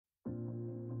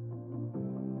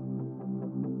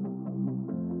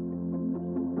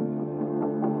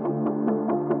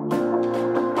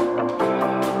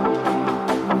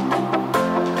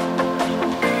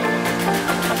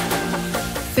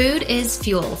is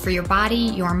fuel for your body,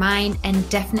 your mind, and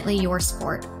definitely your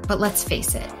sport. But let's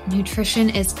face it, nutrition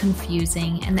is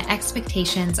confusing, and the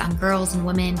expectations on girls and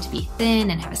women to be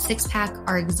thin and have a six-pack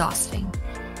are exhausting.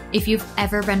 If you've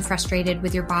ever been frustrated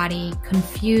with your body,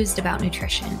 confused about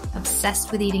nutrition,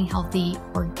 obsessed with eating healthy,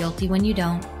 or guilty when you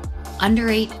don't,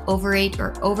 underate, overate,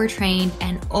 or overtrained,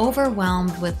 and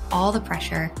overwhelmed with all the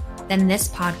pressure, then this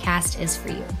podcast is for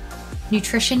you.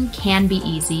 Nutrition can be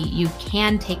easy. You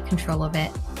can take control of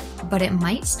it, but it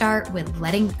might start with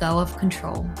letting go of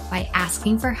control by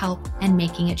asking for help and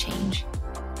making a change.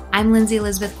 I'm Lindsay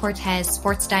Elizabeth Cortez,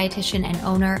 sports dietitian and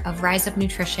owner of Rise Up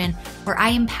Nutrition, where I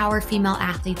empower female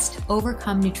athletes to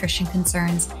overcome nutrition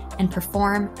concerns and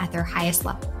perform at their highest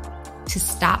level, to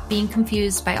stop being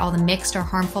confused by all the mixed or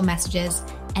harmful messages,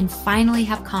 and finally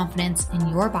have confidence in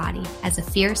your body as a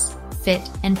fierce, fit,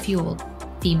 and fueled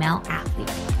female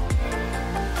athlete.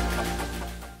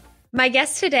 My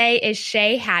guest today is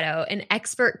Shay Haddow, an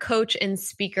expert coach and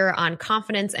speaker on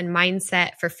confidence and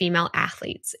mindset for female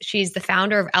athletes. She's the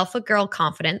founder of Alpha Girl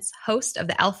Confidence, host of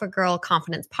the Alpha Girl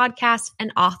Confidence podcast,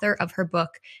 and author of her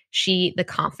book, She the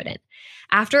Confident.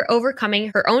 After overcoming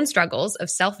her own struggles of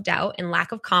self-doubt and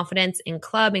lack of confidence in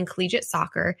club and collegiate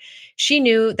soccer, she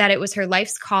knew that it was her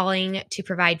life's calling to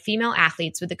provide female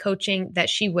athletes with the coaching that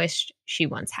she wished she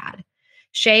once had.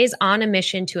 Shay's on a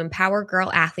mission to empower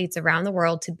girl athletes around the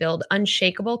world to build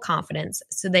unshakable confidence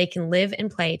so they can live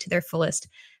and play to their fullest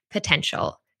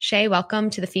potential. Shay, welcome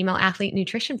to the Female Athlete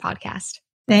Nutrition Podcast.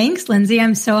 Thanks, Lindsay.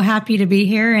 I'm so happy to be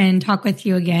here and talk with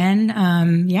you again.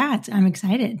 I'm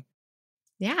excited.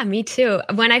 Yeah, me too.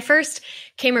 When I first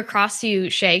came across you,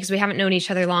 Shay, because we haven't known each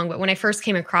other long, but when I first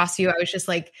came across you, I was just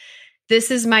like,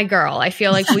 this is my girl. I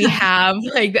feel like we have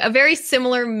like a very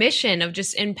similar mission of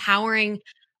just empowering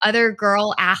other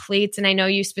girl athletes. And I know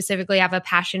you specifically have a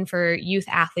passion for youth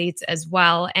athletes as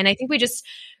well. And I think we just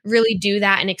really do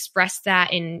that and express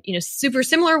that in, super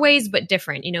similar ways, but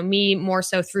different. Me more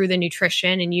so through the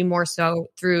nutrition and you more so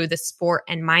through the sport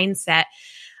and mindset.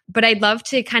 But I'd love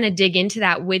to kind of dig into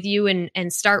that with you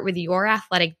and start with your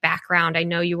athletic background. I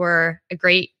know you were a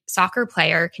great soccer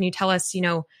player. Can you tell us,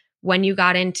 when you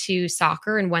got into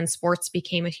soccer and when sports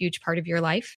became a huge part of your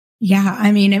life? Yeah,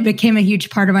 it became a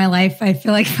huge part of my life. I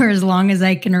feel like for as long as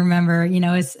I can remember,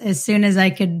 as soon as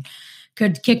I could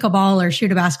kick a ball or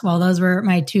shoot a basketball, those were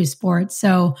my two sports.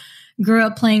 So grew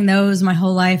up playing those my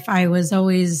whole life. I was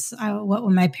always what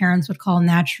my parents would call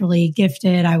naturally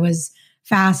gifted. I was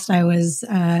fast. I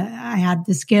had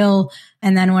the skill.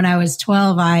 And then when I was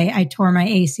 12, I tore my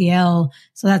ACL.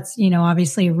 So that's,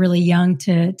 obviously really young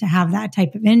to have that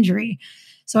type of injury.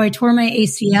 So I tore my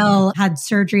ACL, had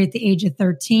surgery at the age of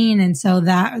 13. And so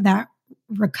that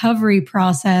recovery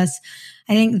process,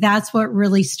 I think that's what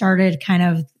really started kind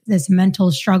of this mental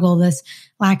struggle, this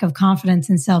lack of confidence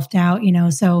and self-doubt,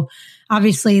 So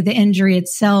obviously the injury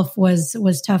itself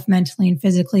was tough mentally and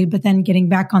physically, but then getting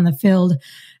back on the field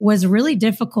was really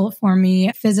difficult for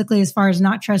me physically, as far as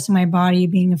not trusting my body,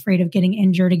 being afraid of getting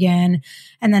injured again.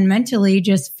 And then mentally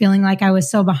just feeling like I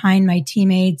was so behind my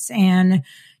teammates and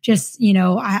just,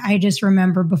 I just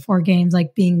remember before games,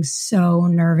 like being so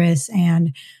nervous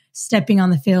and stepping on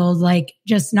the field, like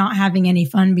just not having any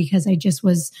fun because I just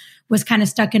was kind of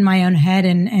stuck in my own head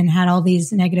and had all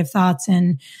these negative thoughts.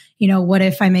 And, what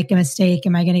if I make a mistake?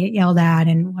 Am I going to get yelled at?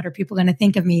 And what are people going to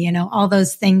think of me? All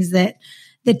those things that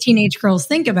the teenage girls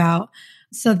think about.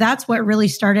 So that's what really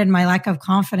started my lack of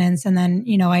confidence. And then,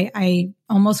 I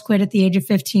almost quit at the age of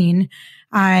 15.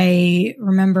 I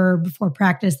remember before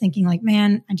practice thinking like,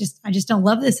 man, I just don't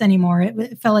love this anymore.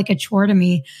 It felt like a chore to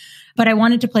me, but I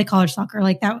wanted to play college soccer.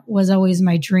 Like that was always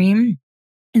my dream.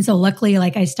 And so luckily,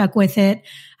 like I stuck with it.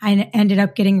 I ended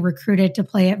up getting recruited to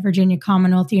play at Virginia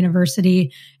Commonwealth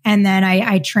University. And then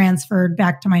I transferred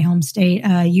back to my home state,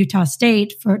 Utah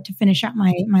State, to finish out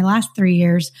my last 3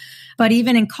 years. But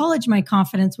even in college, my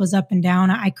confidence was up and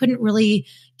down. I couldn't really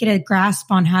get a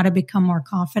grasp on how to become more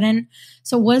confident.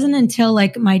 So it wasn't until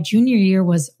like my junior year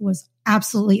was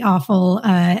absolutely awful.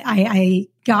 I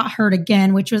got hurt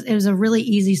again, it was a really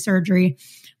easy surgery.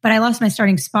 But I lost my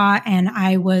starting spot and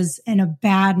I was in a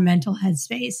bad mental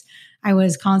headspace. I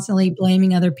was constantly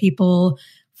blaming other people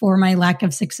for my lack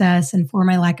of success and for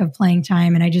my lack of playing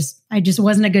time. And I just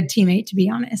wasn't a good teammate, to be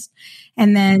honest.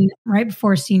 And then right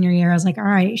before senior year, I was like, all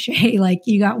right, Shay, like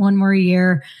you got one more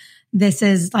year. This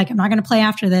is like, I'm not going to play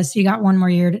after this. So you got one more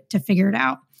year to figure it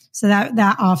out. So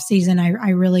that off season, I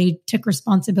really took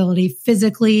responsibility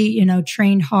physically,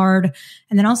 trained hard,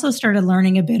 and then also started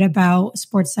learning a bit about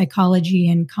sports psychology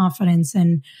and confidence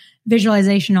and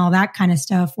visualization, all that kind of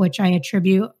stuff, which I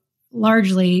attribute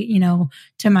largely,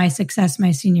 to my success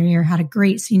my senior year. Had a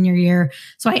great senior year.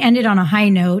 So I ended on a high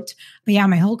note. But yeah,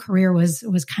 my whole career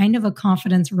was kind of a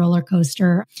confidence roller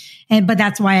coaster. But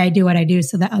that's why I do what I do,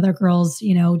 so that other girls,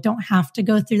 don't have to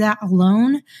go through that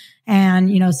alone.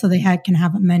 And, so they can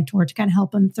have a mentor to kind of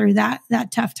help them through that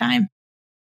tough time.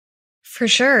 For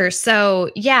sure. So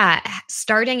yeah,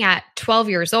 starting at 12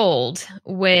 years old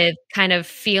with kind of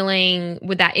feeling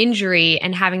with that injury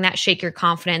and having that shake your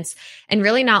confidence and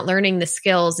really not learning the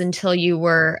skills until you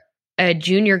were a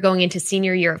junior going into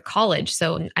senior year of college.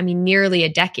 So, nearly a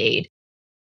decade.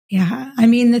 Yeah.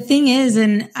 The thing is,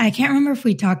 and I can't remember if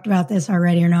we talked about this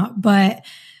already or not, but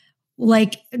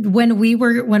like when we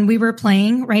were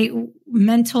playing, right,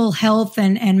 mental health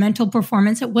and mental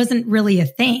performance, it wasn't really a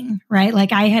thing, right?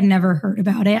 Like I had never heard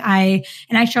about it. I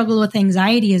struggled with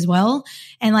anxiety as well.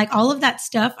 And like all of that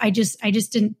stuff, I just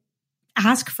didn't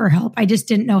ask for help. I just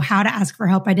didn't know how to ask for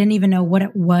help. I didn't even know what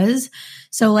it was.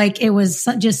 So like, it was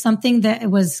just something that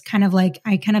it was kind of like,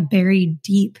 I kind of buried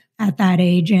deep at that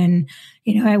age. And,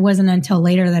 it wasn't until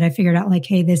later that I figured out like,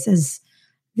 hey, this is,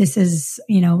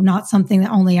 not something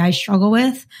that only I struggle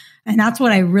with. And that's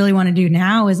what I really want to do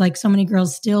now is like so many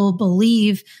girls still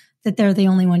believe that they're the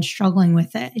only ones struggling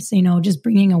with it. So, just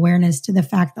bringing awareness to the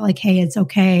fact that like, hey, it's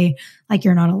okay. Like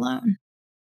you're not alone.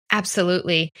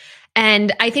 Absolutely.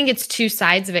 And I think it's two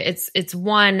sides of it. It's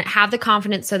one, have the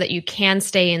confidence so that you can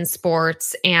stay in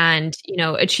sports and,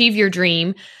 achieve your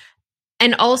dream.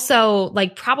 And also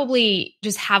like probably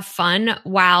just have fun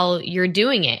while you're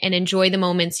doing it and enjoy the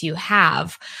moments you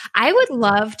have. I would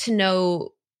love to know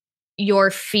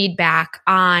your feedback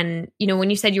on,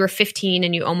 when you said you were 15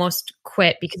 and you almost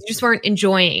quit because you just weren't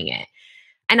enjoying it.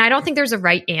 And I don't think there's a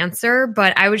right answer,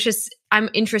 but I'm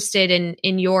interested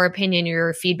in your opinion,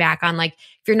 your feedback on like,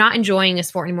 if you're not enjoying a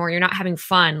sport anymore, you're not having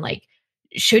fun, like,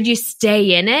 should you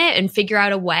stay in it and figure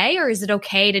out a way? Or is it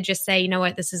okay to just say, you know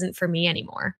what, this isn't for me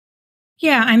anymore?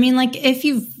 Yeah. like if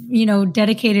you've,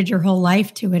 dedicated your whole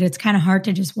life to it, it's kind of hard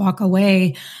to just walk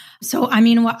away. So,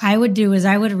 what I would do is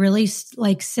I would really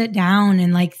like sit down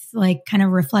and like kind of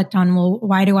reflect on, well,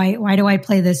 why do I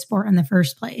play this sport in the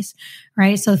first place?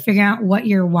 Right. So figure out what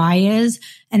your why is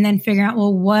and then figure out,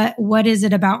 well, what is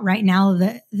it about right now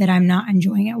that I'm not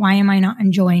enjoying it? Why am I not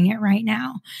enjoying it right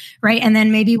now? Right. And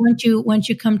then maybe once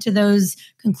you come to those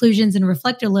conclusions and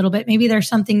reflect a little bit, maybe there's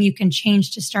something you can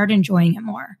change to start enjoying it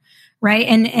more. Right.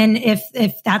 And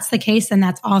if that's the case, then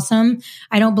that's awesome.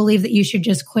 I don't believe that you should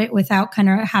just quit without kind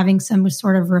of having some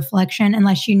sort of reflection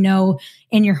unless you know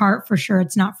in your heart for sure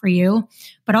it's not for you.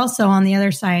 But also on the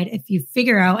other side, if you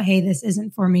figure out, hey, this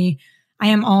isn't for me, I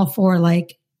am all for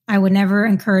like, I would never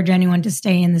encourage anyone to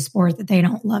stay in the sport that they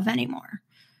don't love anymore.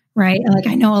 Right. Like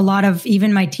I know a lot of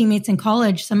even my teammates in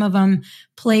college, some of them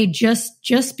played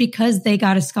just because they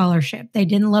got a scholarship. They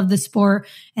didn't love the sport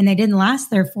and they didn't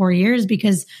last there 4 years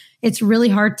because it's really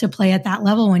hard to play at that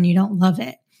level when you don't love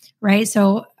it. Right.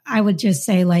 So I would just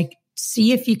say like,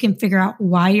 see if you can figure out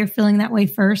why you're feeling that way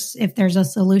first. If there's a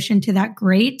solution to that,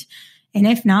 great. And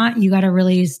if not, you got to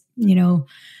really,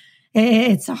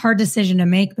 it's a hard decision to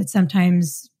make, but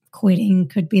sometimes quitting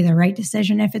could be the right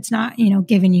decision if it's not,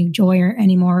 giving you joy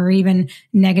anymore or even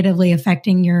negatively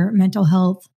affecting your mental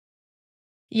health.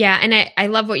 Yeah. And I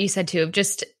love what you said too, of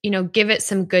just, give it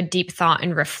some good deep thought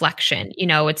and reflection.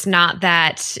 It's not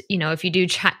that, if you do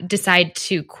decide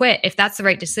to quit, if that's the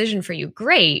right decision for you,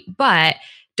 great, but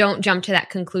don't jump to that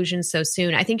conclusion so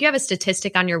soon. I think you have a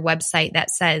statistic on your website that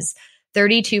says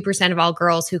 32% of all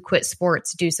girls who quit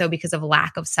sports do so because of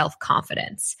lack of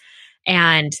self-confidence.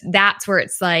 And that's where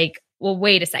it's like, well,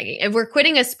 wait a second. If we're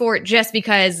quitting a sport just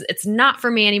because it's not for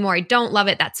me anymore, I don't love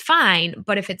it, that's fine.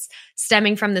 But if it's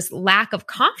stemming from this lack of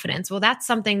confidence, well, that's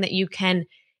something that you can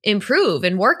improve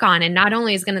and work on. And not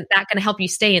only is that going to help you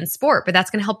stay in sport, but that's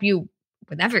going to help you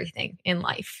with everything in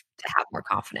life to have more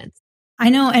confidence. I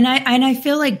know. And I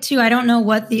feel like too, I don't know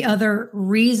what the other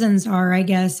reasons are, I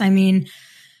guess.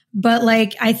 But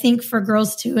like, I think for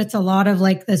girls too, it's a lot of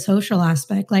like the social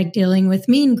aspect, like dealing with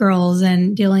mean girls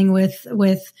and dealing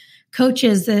with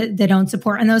coaches that don't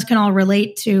support. And those can all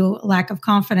relate to lack of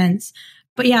confidence.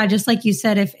 But yeah, just like you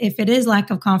said, if it is lack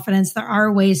of confidence, there are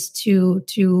ways to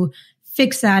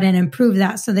fix that and improve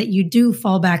that so that you do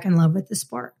fall back in love with the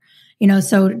sport.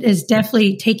 So it's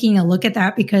definitely taking a look at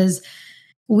that because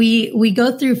we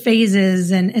go through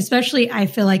phases, and especially I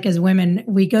feel like as women,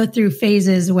 we go through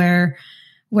phases where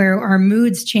our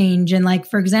moods change. And like,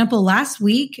 for example, last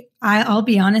week, I'll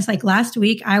be honest, like last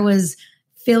week I was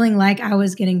feeling like I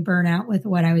was getting burnt out with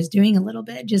what I was doing a little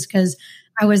bit, just because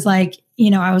I was like,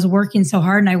 I was working so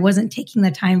hard and I wasn't taking the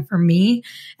time for me.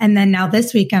 And then now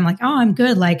this week, I'm like, oh, I'm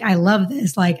good. Like, I love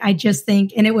this. Like, I just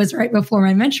think, and it was right before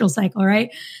my menstrual cycle,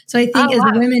 right? So I think as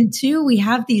women too, we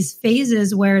have these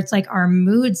phases where it's like our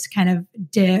moods kind of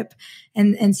dip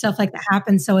and stuff like that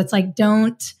happens. So it's like,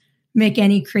 don't make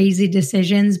any crazy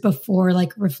decisions before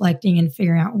like reflecting and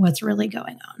figuring out what's really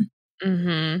going on.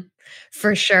 Mm-hmm.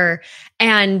 For sure.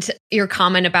 And your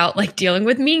comment about like dealing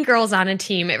with mean girls on a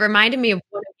team, it reminded me of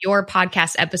one of your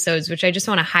podcast episodes, which I just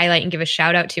want to highlight and give a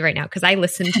shout out to right now because I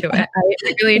listened to it.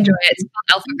 I really enjoy it. It's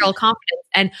called Alpha Girl Confidence.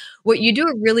 And what you do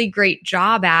a really great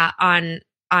job at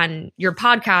on your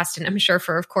podcast, and I'm sure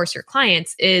for, of course, your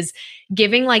clients, is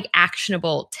giving like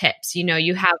actionable tips.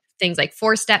 You have things like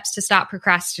 4 steps to stop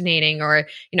procrastinating, or,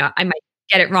 I might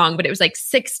get it wrong, but it was like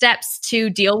 6 steps to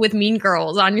deal with mean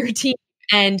girls on your team.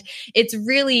 And it's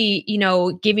really,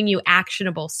 giving you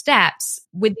actionable steps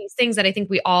with these things that I think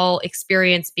we all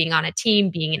experience being on a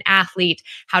team, being an athlete,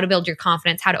 how to build your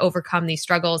confidence, how to overcome these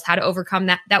struggles, how to overcome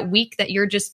that week that you're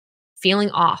just feeling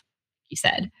off, you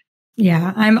said.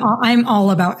 Yeah, I'm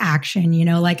all about action,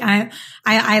 like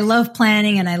I love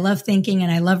planning and I love thinking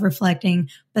and I love reflecting,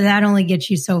 but that only gets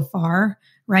you so far.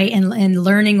 Right. And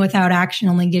learning without action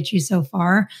only gets you so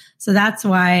far. So that's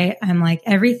why I'm like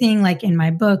everything like in my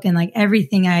book and like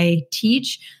everything I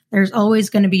teach, there's always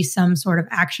going to be some sort of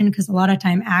action, because a lot of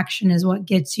time action is what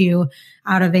gets you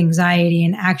out of anxiety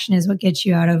and action is what gets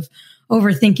you out of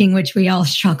overthinking, which we all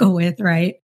struggle with.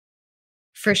 Right.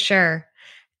 For sure.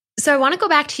 So I want to go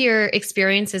back to your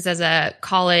experiences as a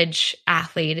college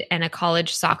athlete and a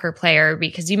college soccer player,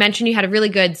 because you mentioned you had a really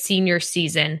good senior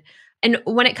season. And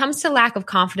when it comes to lack of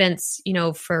confidence,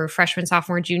 for freshman,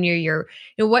 sophomore, junior year,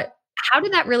 how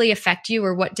did that really affect you,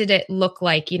 or what did it look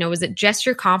like? Was it just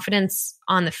your confidence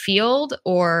on the field,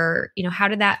 or, how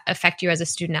did that affect you as a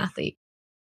student athlete?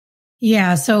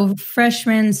 Yeah. So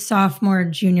freshman, sophomore,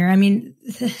 junior,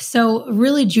 so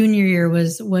really junior year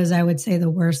was I would say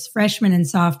the worst. Freshman and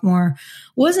sophomore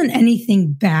wasn't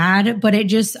anything bad, but it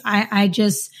just,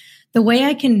 the way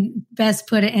I can best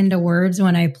put it into words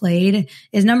when I played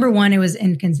is, number one, it was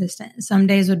inconsistent. Some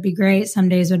days would be great. Some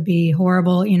days would be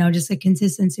horrible. Just the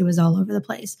consistency was all over the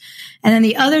place. And then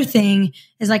the other thing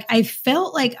is like, I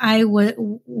felt like I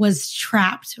was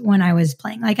trapped when I was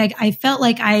playing. Like I felt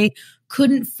like I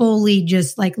couldn't fully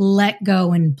just like let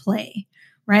go and play.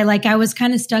 Right. Like I was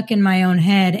kind of stuck in my own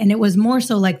head, and it was more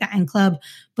so like that in club,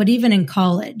 but even in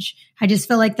college, I just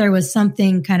felt like there was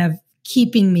something kind of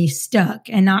keeping me stuck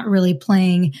and not really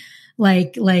playing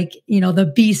like,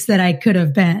 the beast that I could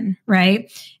have been.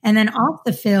 Right. And then off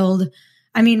the field,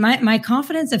 my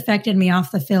confidence affected me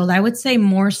off the field. I would say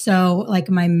more so like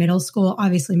my middle school.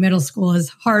 Obviously middle school is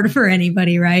hard for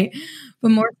anybody. Right.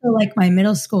 But more so like my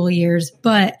middle school years.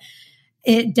 But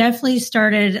it definitely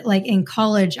started like in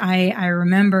college. I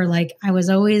remember like I was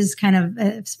always kind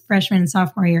of freshman and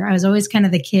sophomore year. I was always kind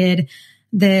of the kid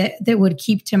that would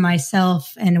keep to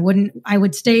myself and I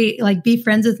would stay like be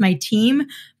friends with my team,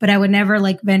 but I would never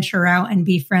like venture out and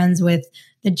be friends with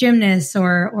the gymnasts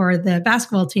or the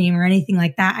basketball team or anything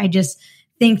like that. I just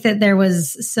think that there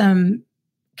was some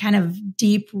kind of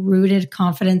deep rooted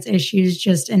confidence issues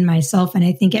just in myself. And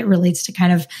I think it relates to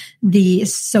kind of the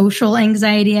social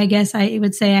anxiety, I guess I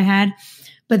would say I had.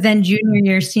 But then junior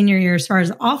year, senior year, as far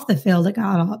as off the field, it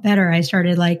got a lot better. I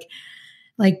started like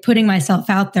putting myself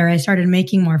out there. I started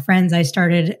making more friends. I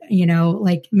started,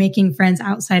 like making friends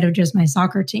outside of just my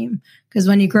soccer team. Because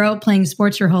when you grow up playing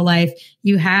sports your whole life,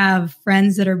 you have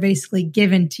friends that are basically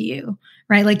given to you,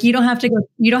 right? Like you don't have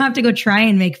to go try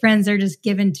and make friends. They're just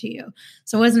given to you.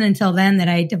 So it wasn't until then that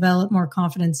I developed more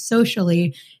confidence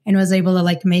socially and was able to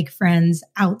like make friends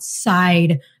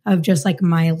outside of just like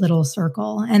my little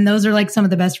circle. And those are like some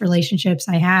of the best relationships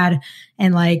I had.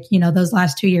 And like, those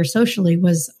last 2 years socially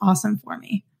was awesome for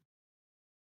me.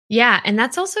 Yeah. And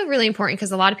that's also really important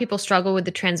because a lot of people struggle with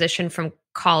the transition from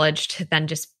college to then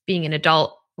just being an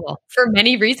adult. Well, for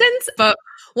many reasons, but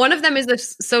one of them is the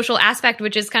social aspect,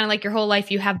 which is kind of like your whole life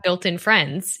you have built-in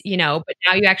friends, but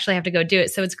now you actually have to go do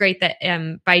it. So it's great that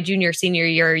by junior, senior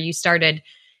year, you started,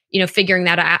 figuring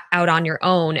that out on your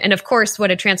own. And of course,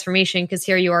 what a transformation, because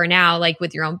here you are now, like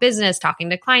with your own business, talking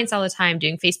to clients all the time,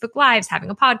 doing Facebook Lives, having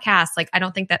a podcast. Like, I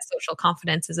don't think that social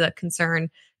confidence is a concern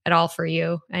at all for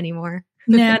you anymore.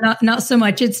 No, not so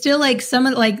much. It's still like some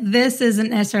of like, this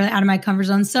isn't necessarily out of my comfort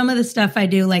zone. Some of the stuff I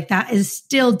do like that is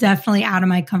still definitely out of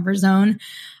my comfort zone.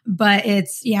 But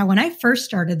when I first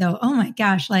started though, oh my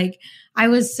gosh, like I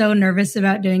was so nervous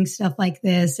about doing stuff like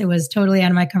this. It was totally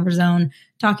out of my comfort zone.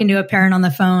 Talking to a parent on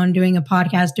the phone, doing a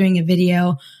podcast, doing a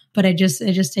video. but it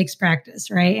just takes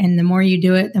practice, right? And the more you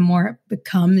do it, the more it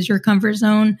becomes your comfort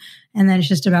zone. And then it's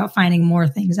just about finding more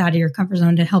things out of your comfort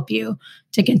zone to help you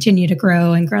to continue to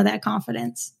grow and grow that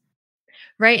confidence.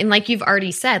 Right. And like you've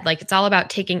already said, like it's all about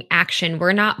taking action.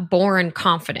 We're not born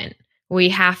confident. We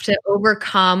have to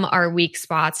overcome our weak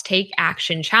spots, take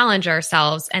action, challenge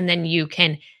ourselves, and then you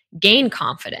can gain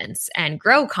confidence and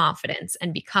grow confidence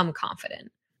and become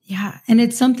confident. Yeah. And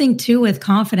it's something too with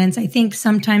confidence. I think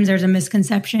sometimes there's a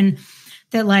misconception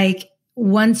that like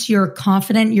once you're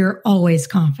confident, you're always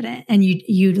confident and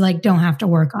you like don't have to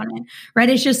work on it. Right.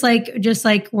 It's just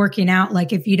like working out.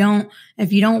 Like if you don't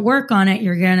work on it,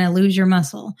 you're going to lose your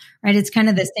muscle. Right. It's kind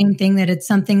of the same thing, that it's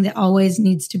something that always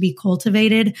needs to be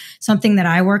cultivated, something that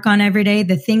I work on every day.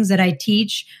 The things that I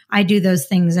teach, I do those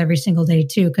things every single day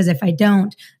too. Because if I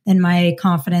don't, then my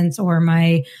confidence or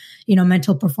my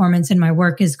mental performance in my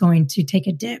work is going to take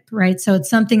a dip, right? So it's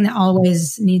something that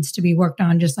always needs to be worked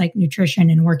on, just like nutrition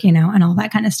and working out and all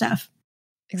that kind of stuff.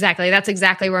 Exactly. That's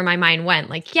exactly where my mind went.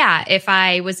 Like, yeah, if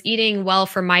I was eating well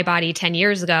for my body 10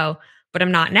 years ago, but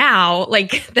I'm not now,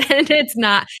 like then it's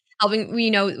not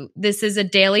helping. This is a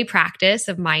daily practice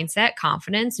of mindset,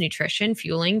 confidence, nutrition,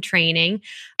 fueling, training,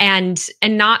 and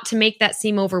not to make that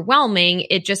seem overwhelming.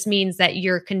 It just means that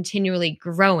you're continually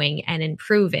growing and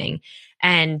improving.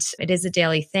 And it is a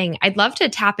daily thing. I'd love to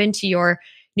tap into your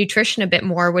nutrition a bit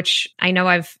more, which I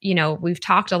know we've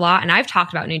talked a lot and I've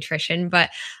talked about nutrition, but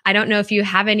I don't know if you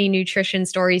have any nutrition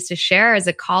stories to share as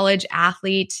a college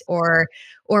athlete or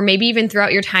maybe even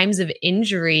throughout your times of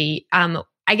injury.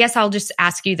 I guess I'll just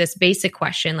ask you this basic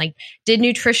question. Like, did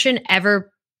nutrition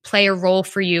ever play a role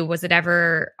for you? Was it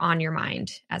ever on your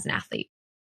mind as an athlete?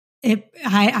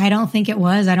 I don't think it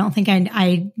was. I don't think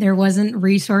there wasn't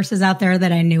resources out there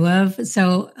that I knew of.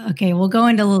 So, okay, we'll go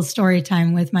into a little story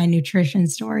time with my nutrition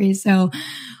story. So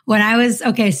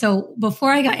so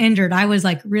before I got injured, I was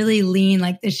like really lean,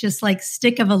 like this just like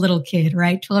stick of a little kid,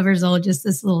 right? 12 years old, just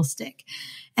this little stick.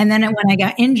 And then when I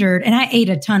got injured, and I ate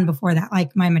a ton before that,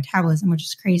 like my metabolism, which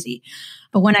is crazy.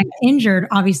 But when I got injured,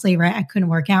 obviously, right, I couldn't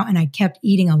work out and I kept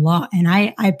eating a lot. And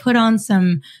I put on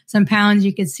some pounds.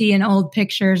 You could see in old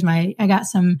pictures, I got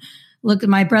some, look,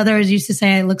 my brothers used to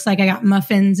say, it looks like I got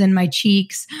muffins in my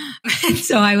cheeks. And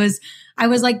so I was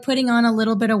like putting on a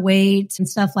little bit of weight and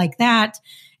stuff like that.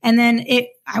 And then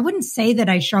I wouldn't say that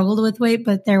I struggled with weight,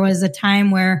 but there was a time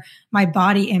where my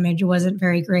body image wasn't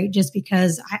very great just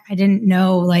because I didn't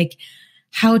know like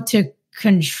how to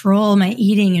control my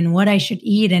eating and what I should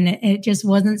eat. And it just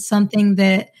wasn't something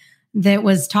that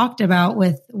was talked about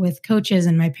with coaches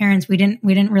and my parents. We didn't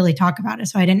really talk about it.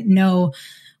 So I didn't know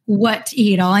what to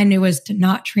eat. All I knew was to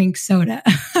not drink soda,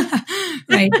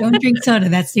 right? Don't drink soda.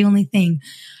 That's the only thing.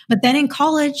 But then in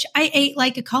college, I ate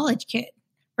like a college kid,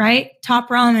 right? Top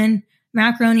ramen,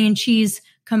 macaroni and cheese,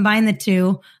 combine the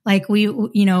two, like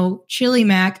chili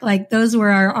mac, like those were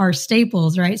our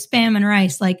staples, right? Spam and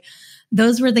rice, like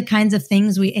those were the kinds of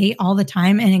things we ate all the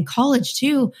time. And in college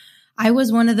too, I was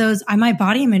one of those, my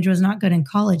body image was not good in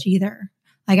college either.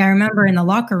 Like I remember in the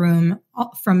locker room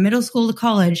from middle school to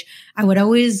college, I would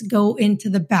always go into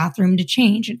the bathroom to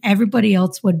change and everybody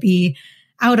else would be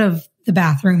out of the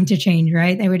bathroom to change,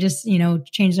 right? They would just,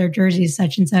 change their jerseys,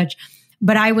 such and such.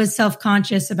 But I was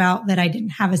self-conscious about that I didn't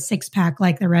have a six-pack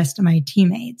like the rest of my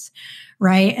teammates,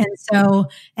 right? And so,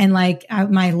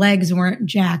 my legs weren't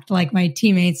jacked like my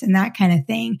teammates and that kind of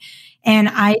thing. And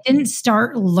I didn't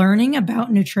start learning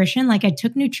about nutrition. Like I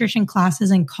took nutrition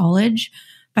classes in college,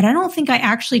 but I don't think I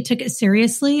actually took it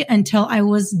seriously until I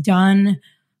was done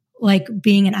like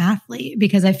being an athlete,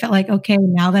 because I felt like, okay,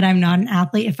 now that I'm not an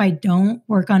athlete, if I don't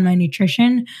work on my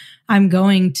nutrition, I'm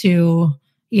going to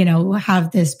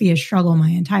have this be a struggle my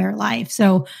entire life.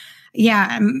 So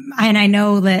yeah. And I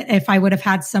know that if I would have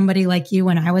had somebody like you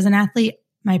when I was an athlete,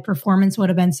 my performance would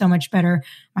have been so much better.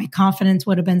 My confidence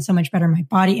would have been so much better. My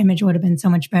body image would have been so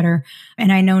much better.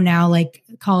 And I know now like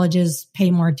colleges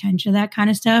pay more attention to that kind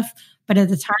of stuff. But at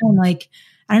the time, like,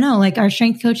 I don't know, like our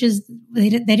strength coaches, they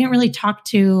didn't really talk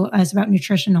to us about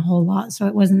nutrition a whole lot. So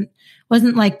it wasn't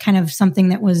like kind of something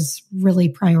that was really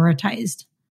prioritized.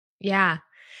 Yeah.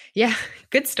 Yeah.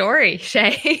 Good story,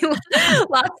 Shay.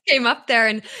 Lots came up there.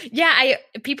 And yeah,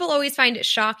 people always find it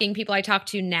shocking, people I talk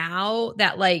to now,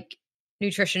 that like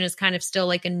nutrition is kind of still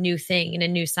like a new thing and a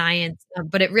new science,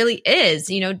 but it really is,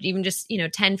 even just,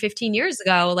 10, 15 years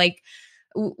ago, like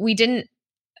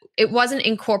it wasn't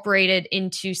incorporated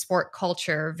into sport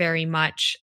culture very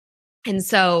much. And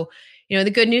so, the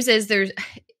good news is there's,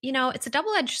 it's a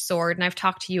double-edged sword. And I've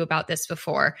talked to you about this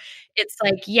before. It's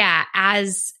like, yeah,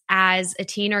 as a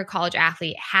teen or college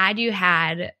athlete, had you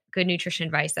had good nutrition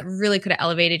advice that really could have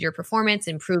elevated your performance,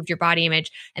 improved your body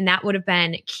image, and that would have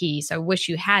been key. So I wish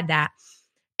you had that.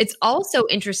 It's also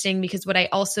interesting because what I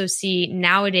also see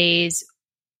nowadays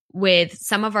with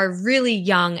some of our really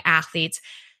young athletes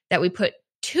that we put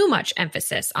too much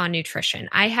emphasis on nutrition.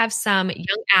 I have some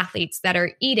young athletes that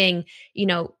are eating,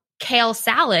 kale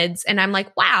salads. And I'm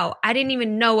like, wow, I didn't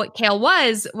even know what kale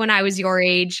was when I was your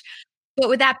age. But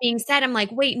with that being said, I'm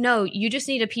like, wait, no, you just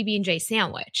need a PB&J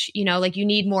sandwich. You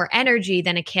need more energy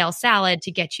than a kale salad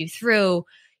to get you through,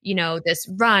 this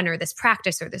run or this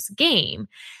practice or this game.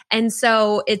 And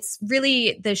so it's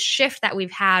really the shift that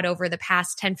we've had over the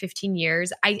past 10, 15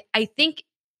 years, I think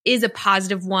is a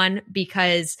positive one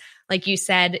because like you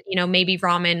said, maybe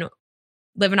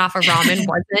living off of ramen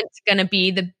wasn't going to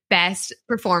be the best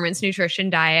performance nutrition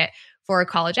diet for a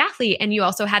college athlete. And you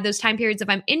also had those time periods of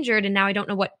I'm injured and now I don't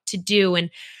know what to do. And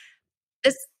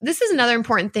this is another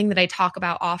important thing that I talk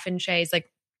about often, Shay, is like,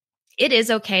 it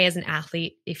is okay as an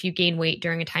athlete if you gain weight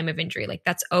during a time of injury. Like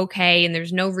that's okay. And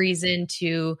there's no reason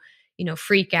to,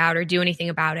 freak out or do anything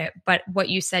about it. But what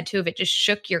you said too, if it just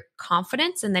shook your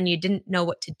confidence and then you didn't know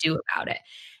what to do about it.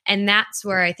 And that's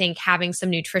where I think having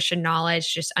some nutrition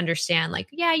knowledge, just understand like,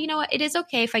 yeah, you know what? It is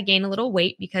okay if I gain a little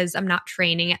weight because I'm not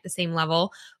training at the same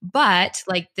level, but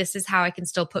like, this is how I can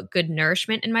still put good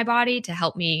nourishment in my body to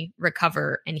help me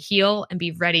recover and heal and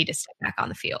be ready to step back on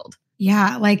the field.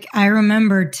 Yeah. Like I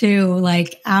remember too,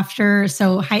 like after,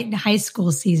 high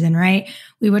school season, right?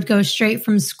 We would go straight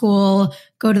from school,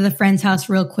 go to the friend's house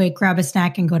real quick, grab a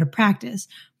snack and go to practice.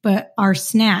 But our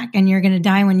snack, and you're going to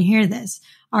die when you hear this,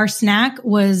 our snack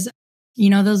was,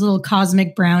 those little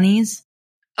cosmic brownies.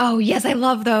 Oh yes. I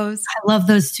love those. I love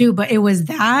those too. But it was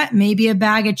that, maybe a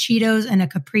bag of Cheetos and a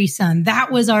Capri Sun.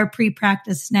 That was our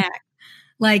pre-practice snack.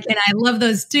 And I love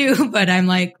those too, but I'm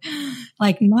like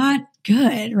not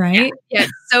good, right? Yeah,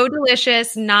 so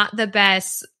delicious, not the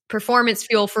best performance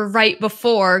fuel for right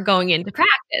before going into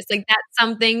practice. Like that's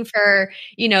something for,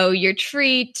 your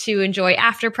treat to enjoy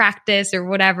after practice or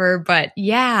whatever. But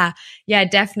yeah,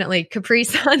 definitely Capri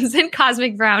Suns and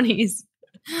cosmic brownies.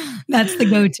 That's the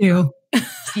go-to.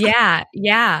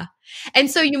 Yeah.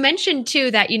 And so you mentioned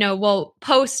too that,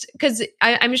 post, because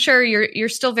I'm sure you're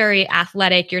still very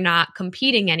athletic, you're not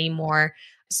competing anymore.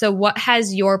 So what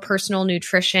has your personal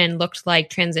nutrition looked like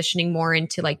transitioning more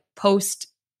into like post,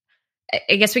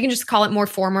 I guess we can just call it more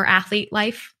former athlete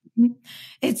life?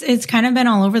 It's kind of been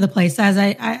all over the place.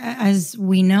 As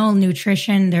we know,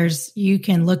 nutrition, you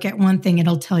can look at one thing,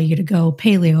 it'll tell you to go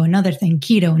paleo, another thing,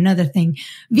 keto, another thing,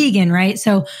 vegan, right?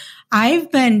 So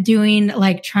I've been doing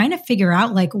trying to figure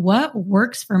out what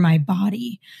works for my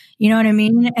body. You know what I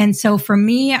mean? And so for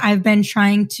me, I've been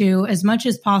trying to, as much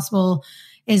as possible,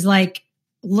 is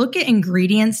look at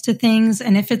ingredients to things.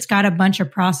 And if it's got a bunch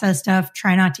of processed stuff,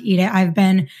 try not to eat it. I've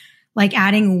been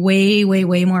adding way, way,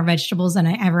 way more vegetables than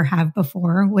I ever have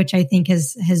before, which I think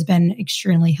has been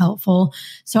extremely helpful.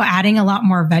 So adding a lot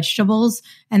more vegetables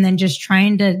and then just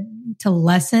trying to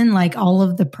lessen all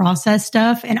of the processed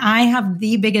stuff. And I have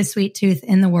the biggest sweet tooth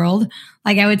in the world.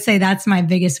 I would say that's my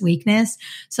biggest weakness.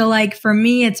 So for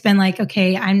me, it's been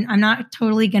okay, I'm not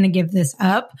totally going to give this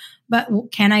up, but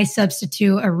can I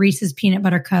substitute a Reese's peanut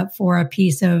butter cup for a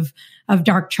piece of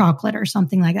dark chocolate or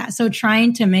something like that? So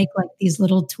trying to make these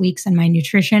little tweaks in my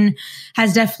nutrition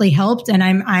has definitely helped. And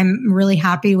I'm really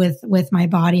happy with my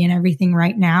body and everything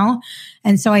right now.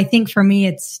 And so I think for me,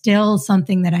 it's still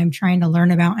something that I'm trying to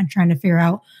learn about and trying to figure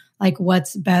out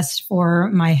what's best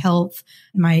for my health,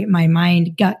 my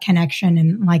mind gut connection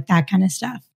and that kind of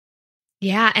stuff.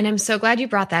 Yeah. And I'm so glad you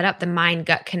brought that up, the mind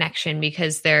gut connection,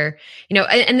 because they're,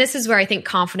 and this is where I think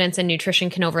confidence and nutrition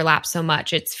can overlap so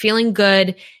much. It's feeling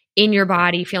good in your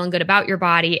body, feeling good about your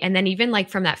body. And then even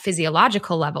from that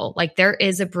physiological level, there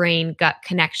is a brain gut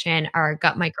connection, our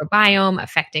gut microbiome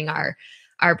affecting our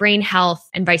brain health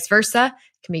and vice versa.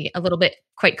 It can be a little bit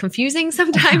quite confusing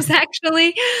sometimes,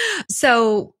 actually.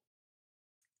 So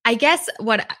I guess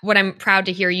what I'm proud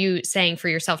to hear you saying for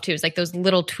yourself too is those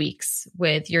little tweaks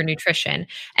with your nutrition.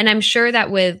 And I'm sure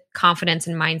that with confidence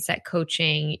and mindset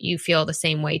coaching, you feel the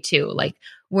same way too.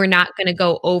 We're not going to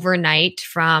go overnight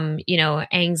from,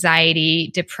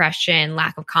 anxiety, depression,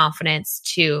 lack of confidence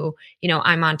to,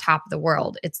 I'm on top of the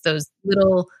world. It's those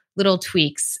little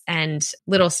tweaks and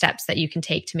little steps that you can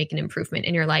take to make an improvement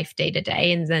in your life day to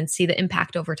day and then see the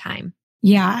impact over time.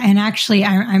 Yeah. And actually,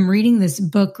 I'm reading this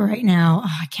book right now.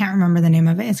 Oh, I can't remember the name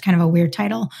of it. It's kind of a weird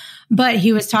title, but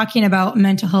he was talking about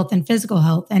mental health and physical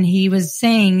health. And he was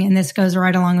saying, and this goes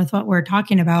right along with what we're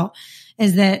talking about,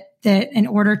 is that in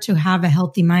order to have a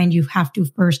healthy mind, you have to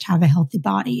first have a healthy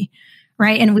body,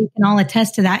 right? And we can all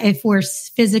attest to that. If we're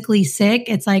physically sick,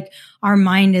 it's like our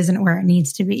mind isn't where it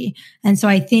needs to be. And so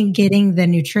I think getting the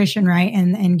nutrition right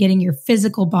and getting your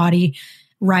physical body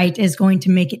right is going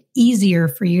to make it easier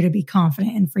for you to be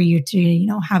confident and for you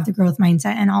to, have the growth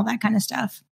mindset and all that kind of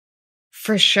stuff.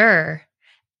 For sure.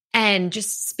 And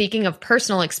just speaking of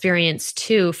personal experience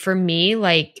too, for me,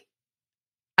 like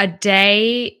a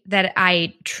day that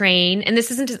I train, and this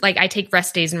isn't like I take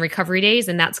rest days and recovery days,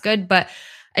 and that's good, but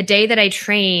a day that I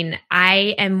train,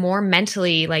 I am more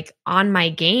mentally like on my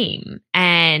game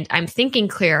and I'm thinking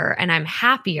clearer and I'm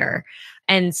happier.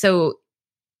 And so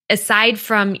aside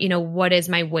from, what is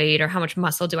my weight or how much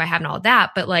muscle do I have and all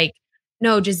that, but like,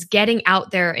 no, just getting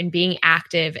out there and being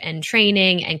active and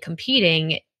training and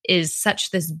competing is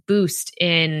such this boost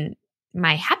in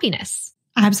my happiness.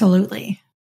 Absolutely.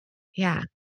 Yeah.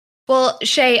 Well,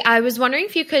 Shay, I was wondering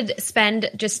if you could spend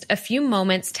just a few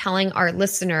moments telling our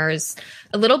listeners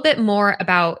a little bit more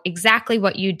about exactly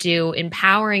what you do,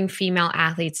 empowering female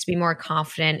athletes to be more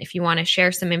confident. If you want to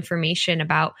share some information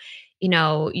about,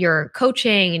 your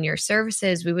coaching and your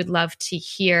services, we would love to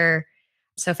hear.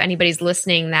 So if anybody's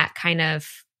listening that kind of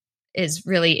is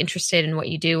really interested in what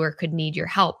you do or could need your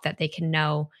help, that they can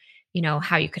know,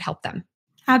 how you could help them.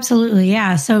 Absolutely.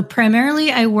 Yeah. So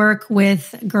primarily I work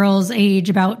with girls age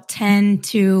about 10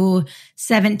 to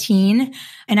 17.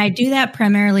 And I do that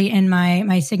primarily in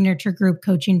my signature group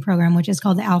coaching program, which is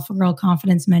called the Alpha Girl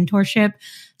Confidence Mentorship.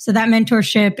 So that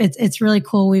mentorship, it's really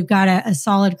cool. We've got a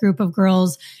solid group of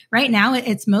girls. Right now,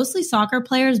 it's mostly soccer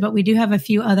players, but we do have a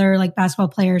few other like basketball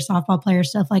players, softball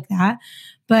players, stuff like that.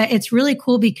 But it's really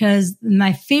cool because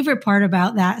my favorite part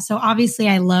about that, so obviously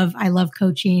I love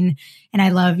coaching and I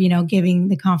love, giving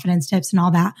the confidence tips and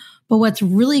all that. But what's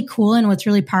really cool and what's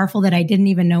really powerful that I didn't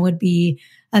even know would be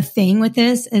a thing with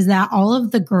this is that all of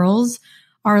the girls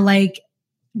are like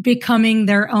becoming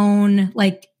their own,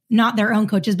 like not their own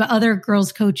coaches, but other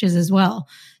girls' coaches as well.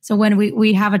 So when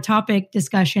we have a topic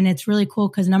discussion, it's really cool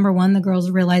because number one, the girls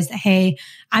realize that, hey,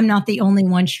 I'm not the only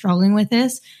one struggling with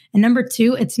this. And number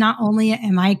two, it's not only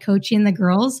am I coaching the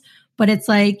girls, but it's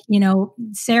like,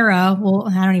 Sarah, well,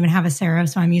 I don't even have a Sarah,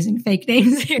 so I'm using fake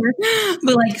names here,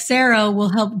 but like Sarah will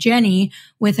help Jenny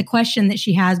with a question that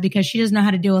she has because she doesn't know how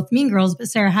to deal with mean girls, but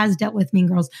Sarah has dealt with mean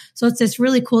girls. So it's this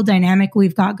really cool dynamic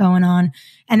we've got going on.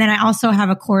 And then I also have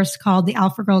a course called the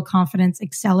Alpha Girl Confidence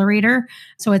Accelerator.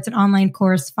 So it's an online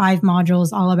course, 5 modules,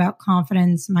 all about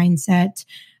confidence, mindset,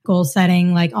 goal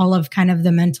setting, like all of kind of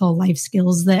the mental life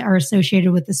skills that are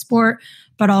associated with the sport,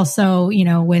 but also,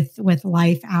 with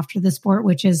life after the sport,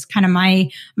 which is kind of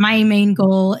my main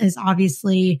goal is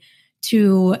obviously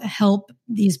to help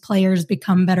these players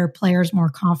become better players,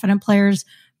 more confident players.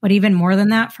 But even more than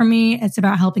that for me, it's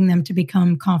about helping them to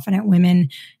become confident women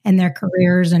in their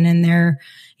careers and in their,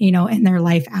 in their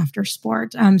life after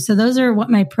sport. So those are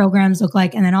what my programs look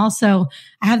like. And then also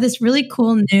I have this really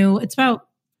cool it's about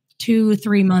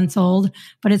 2-3 months old,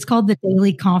 but it's called the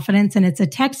Daily Confidence. And it's a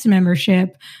text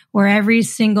membership where every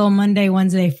single Monday,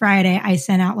 Wednesday, Friday, I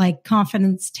send out like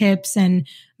confidence tips and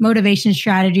motivation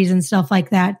strategies and stuff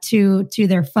like that to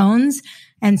their phones.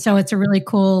 And so it's a really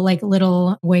cool, like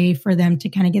little way for them to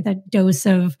kind of get that dose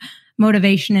of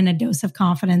motivation and a dose of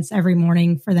confidence every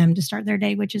morning for them to start their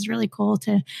day, which is really cool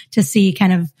to see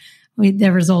kind of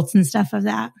the results and stuff of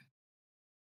that.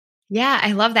 Yeah,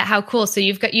 I love that. How cool. So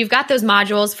you've got those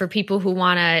modules for people who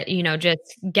want to,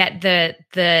 just get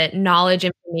the knowledge,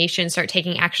 information, start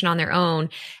taking action on their own.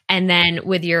 And then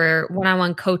with your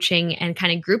one-on-one coaching and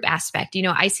kind of group aspect,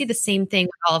 I see the same thing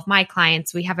with all of my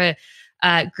clients. We have a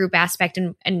group aspect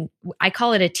and I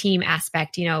call it a team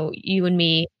aspect. You and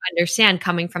me understand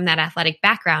coming from that athletic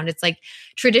background. It's like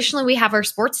traditionally we have our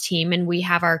sports team and we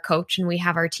have our coach and we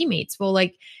have our teammates. Well,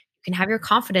 like, you can have your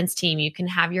confidence team, you can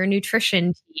have your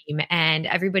nutrition team, and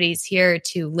everybody's here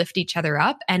to lift each other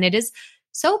up. And it is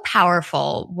so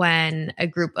powerful when a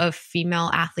group of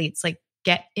female athletes like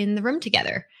get in the room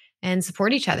together and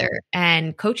support each other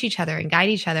and coach each other and guide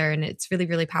each other. And it's really,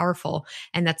 really powerful.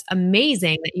 And that's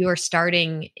amazing that you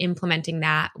are implementing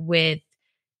that with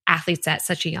athletes at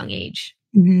such a young age.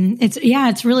 Mm-hmm.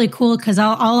 It's really cool because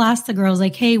I'll ask the girls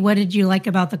like, hey, what did you like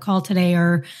about the call today?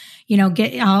 Or,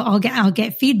 I'll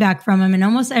get feedback from them. And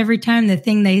almost every time the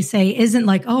thing they say isn't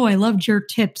like, oh, I loved your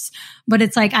tips, but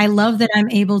it's like, I love that I'm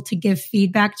able to give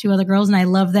feedback to other girls. And I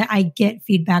love that I get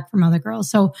feedback from other girls.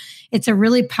 So it's a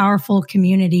really powerful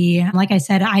community. Like I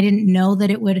said, I didn't know that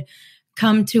it would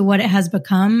come to what it has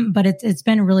become, but it's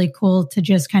been really cool to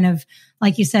just kind of,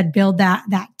 like you said, build that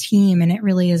team. And it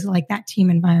really is like that team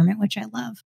environment, which I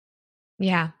love.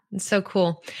 Yeah, it's so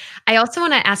cool. I also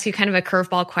want to ask you kind of a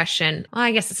curveball question. Well,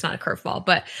 I guess it's not a curveball,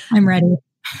 but I'm ready.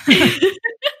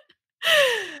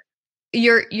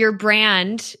 Your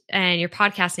brand and your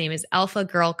podcast name is Alpha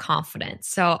Girl Confidence.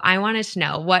 So I wanted to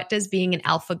know, what does being an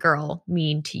alpha girl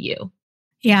mean to you?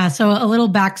 Yeah. So a little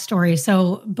backstory.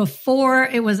 So before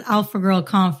it was Alpha Girl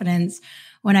Confidence,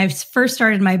 when I first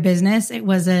started my business, it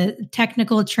was a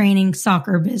technical training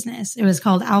soccer business. It was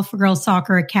called Alpha Girl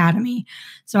Soccer Academy.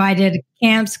 So I did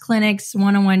camps, clinics,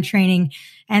 one-on-one training.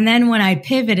 And then when I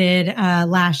pivoted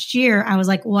last year, I was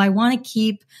like, well, I want to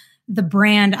keep the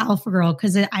brand Alpha Girl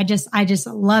because I just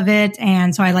love it.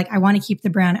 And so I want to keep the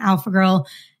brand Alpha Girl.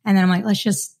 And then I'm like, let's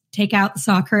just take out the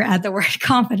soccer, add the word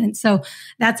confidence. So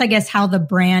that's, I guess, how the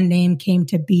brand name came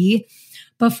to be.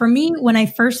 But for me, when I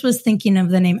first was thinking of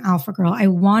the name Alpha Girl, I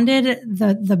wanted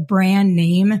the brand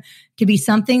name to be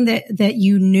something that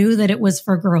you knew that it was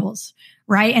for girls,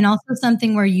 right? And also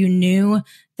something where you knew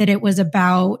that it was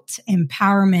about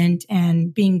empowerment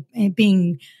and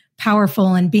being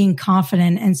powerful and being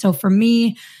confident. And so for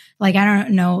me, like, I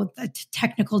don't know the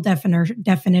technical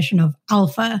definition of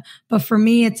alpha, but for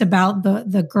me, it's about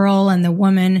the girl and the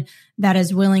woman that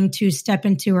is willing to step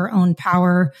into her own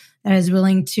power, that is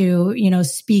willing to,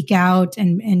 speak out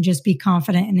and just be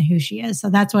confident in who she is. So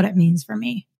that's what it means for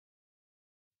me.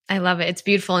 I love it. It's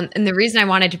beautiful. And the reason I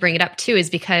wanted to bring it up too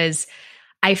is because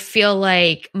I feel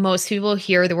like most people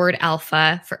hear the word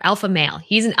alpha for alpha male.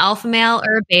 He's an alpha male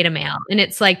or a beta male. And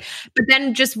it's like, but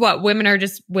then just what? Women are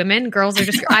just women. Girls are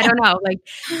just, I don't know. Like,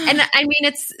 and I mean,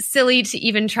 it's silly to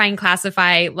even try and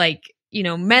classify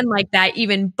men like that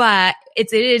even, but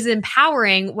it is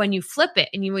empowering when you flip it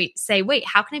and you say, wait,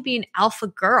 how can it be an alpha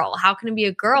girl? How can it be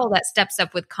a girl that steps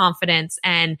up with confidence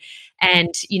and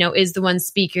is the one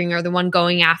speaking or the one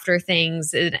going after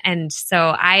things? And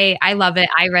so I love it.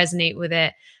 I resonate with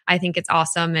it. I think it's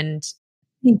awesome. And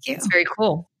thank you. It's very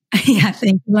cool. Yeah.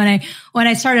 Thank you. When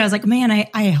I started, I was like, man,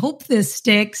 I hope this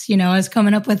sticks. I was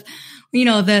coming up with,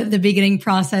 the beginning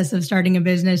process of starting a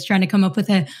business, trying to come up with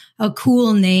a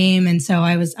cool name. And so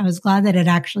I was glad that it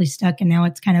actually stuck. And now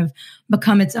it's kind of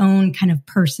become its own kind of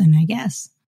person, I guess.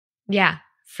 Yeah,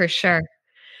 for sure.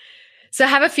 So I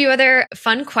have a few other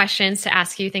fun questions to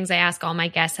ask you, things I ask all my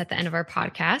guests at the end of our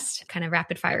podcast, kind of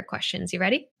rapid fire questions. You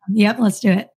ready? Yep, let's do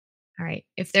it. All right.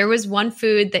 If there was one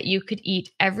food that you could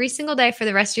eat every single day for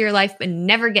the rest of your life and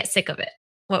never get sick of it,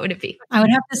 what would it be? I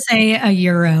would have to say a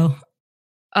gyro.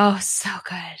 Oh, so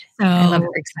good. So, I love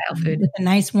Greek style food. With a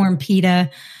nice warm pita,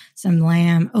 some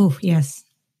lamb. Oh, yes.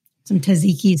 Some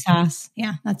tzatziki sauce.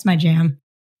 Yeah, that's my jam.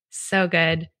 So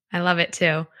good. I love it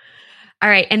too. All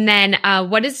right. And then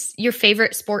what is your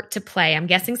favorite sport to play? I'm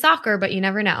guessing soccer, but you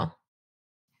never know.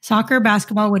 Soccer,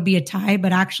 basketball would be a tie,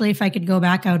 but actually if I could go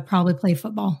back, I would probably play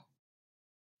football.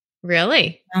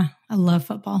 Really? Yeah, I love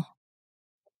football.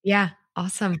 Yeah.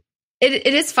 Awesome. It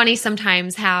is funny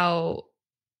sometimes how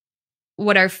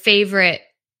what our favorite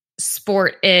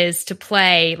sport is to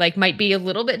play, might be a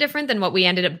little bit different than what we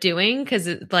ended up doing. Cause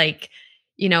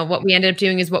what we ended up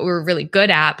doing is what we were really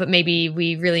good at, but maybe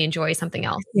we really enjoy something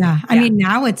else. Yeah. I mean,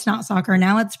 now it's not soccer.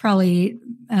 Now it's probably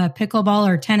pickleball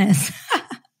or tennis,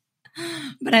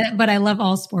 but I love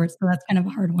all sports. So that's kind of a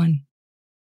hard one.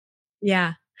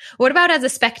 Yeah. What about as a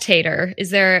spectator?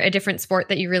 Is there a different sport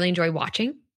that you really enjoy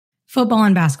watching? Football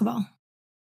and basketball.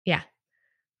 Yeah.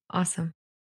 Awesome.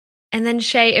 And then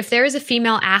Shay, if there is a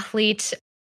female athlete,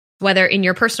 whether in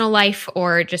your personal life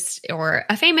or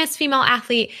a famous female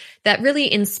athlete that really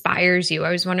inspires you,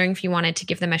 I was wondering if you wanted to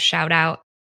give them a shout out,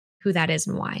 who that is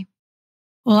and why.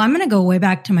 Well, I'm going to go way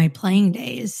back to my playing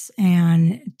days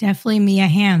and definitely Mia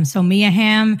Hamm. So Mia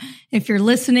Hamm, if you're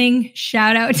listening,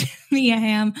 shout out to Mia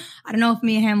Hamm. I don't know if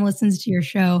Mia Hamm listens to your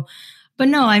show, but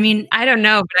no, I mean, I don't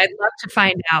know, but I'd love to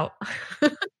find out.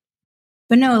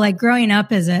 But no, growing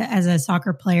up as a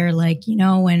soccer player,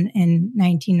 when in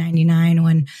 1999,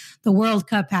 when the World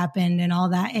Cup happened and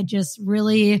all that, it just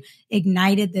really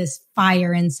ignited this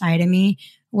fire inside of me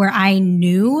where I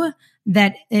knew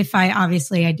that if I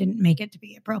didn't make it to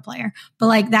be a pro player,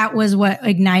 but that was what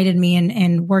ignited me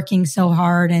and working so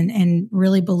hard and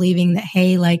really believing that,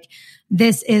 hey,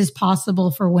 this is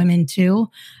possible for women too.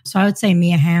 So I would say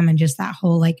Mia Hamm and just that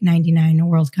whole 99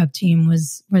 World Cup team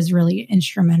was really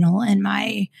instrumental in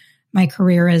my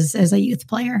career as a youth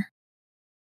player.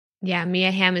 Yeah, Mia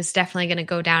Hamm is definitely going to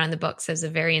go down in the books as a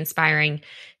very inspiring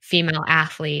female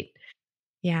athlete.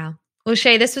 Yeah. Well,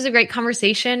 Shay, this was a great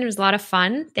conversation. It was a lot of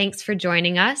fun. Thanks for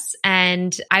joining us.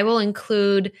 And I will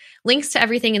include links to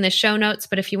everything in the show notes.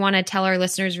 But if you want to tell our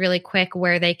listeners really quick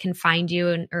where they can find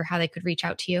you or how they could reach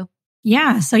out to you.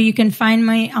 Yeah. So you can find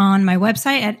me on my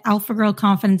website at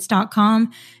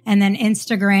alphagirlconfidence.com. And then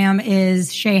Instagram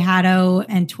is Shay Haddow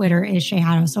and Twitter is Shay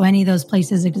Haddow. So any of those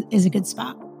places is a good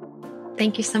spot.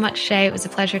 Thank you so much, Shay. It was a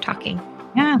pleasure talking.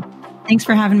 Yeah. Thanks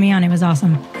for having me on. It was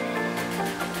awesome.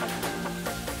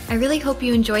 I really hope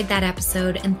you enjoyed that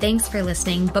episode, and thanks for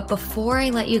listening. But before I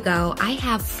let you go, I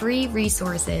have free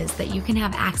resources that you can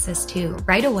have access to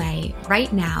right away,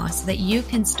 right now, so that you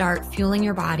can start fueling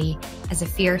your body as a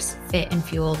fierce, fit, and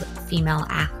fueled female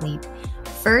athlete.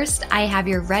 First, I have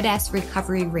your Red S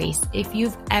recovery race. If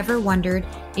you've ever wondered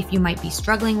if you might be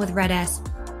struggling with Red S,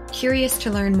 curious to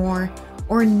learn more,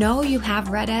 or know you have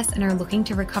Red S and are looking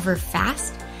to recover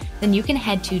fast, then you can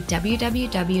head to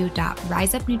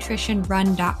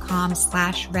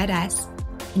www.riseupnutritionrun.com/RedS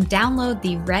and download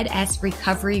the Red S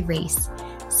Recovery Race.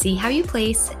 See how you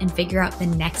place and figure out the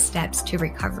next steps to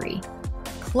recovery.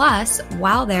 Plus,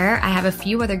 while there, I have a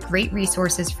few other great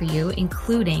resources for you,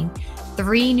 including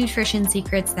 3 nutrition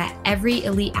secrets that every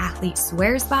elite athlete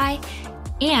swears by,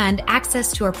 and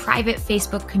access to a private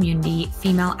Facebook community,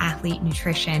 Female Athlete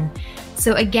Nutrition.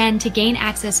 So again, to gain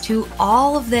access to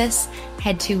all of this,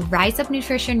 head to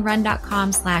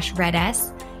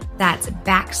riseupnutritionrun.com/RedS. That's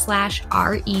 /REDS.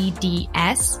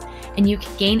 And you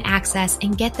can gain access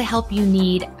and get the help you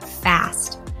need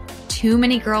fast. Too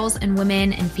many girls and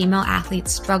women and female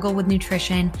athletes struggle with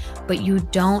nutrition, but you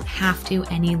don't have to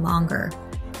any longer.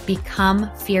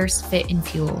 Become fierce, fit, and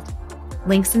fueled.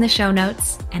 Links in the show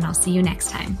notes, and I'll see you next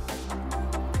time.